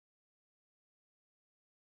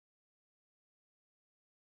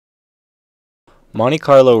Monte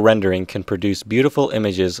Carlo rendering can produce beautiful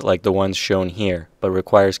images like the ones shown here, but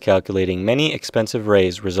requires calculating many expensive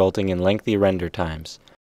rays resulting in lengthy render times.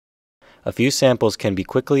 A few samples can be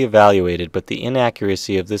quickly evaluated, but the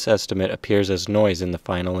inaccuracy of this estimate appears as noise in the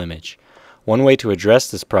final image. One way to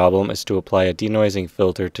address this problem is to apply a denoising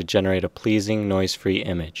filter to generate a pleasing, noise-free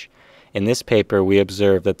image. In this paper, we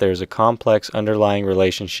observe that there is a complex underlying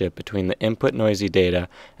relationship between the input noisy data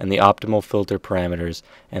and the optimal filter parameters,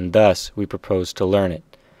 and thus we propose to learn it.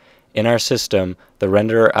 In our system, the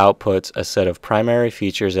renderer outputs a set of primary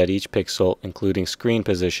features at each pixel, including screen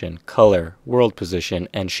position, color, world position,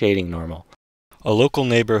 and shading normal. A local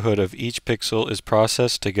neighborhood of each pixel is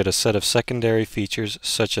processed to get a set of secondary features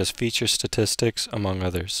such as feature statistics, among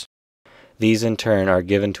others. These in turn are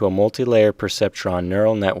given to a multi-layer perceptron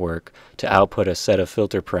neural network to output a set of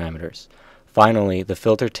filter parameters. Finally, the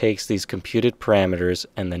filter takes these computed parameters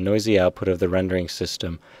and the noisy output of the rendering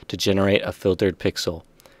system to generate a filtered pixel.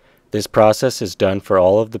 This process is done for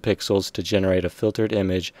all of the pixels to generate a filtered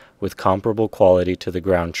image with comparable quality to the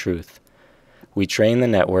ground truth. We train the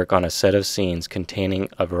network on a set of scenes containing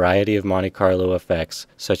a variety of Monte Carlo effects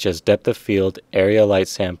such as depth of field, area light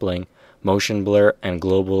sampling, motion blur, and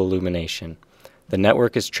global illumination. The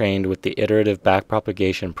network is trained with the iterative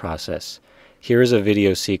backpropagation process. Here is a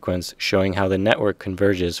video sequence showing how the network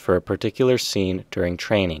converges for a particular scene during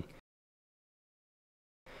training.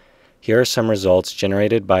 Here are some results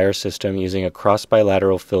generated by our system using a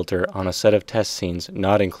cross-bilateral filter on a set of test scenes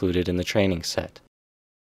not included in the training set.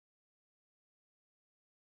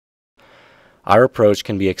 Our approach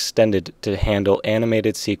can be extended to handle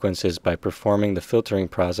animated sequences by performing the filtering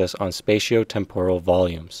process on spatiotemporal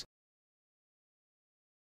volumes.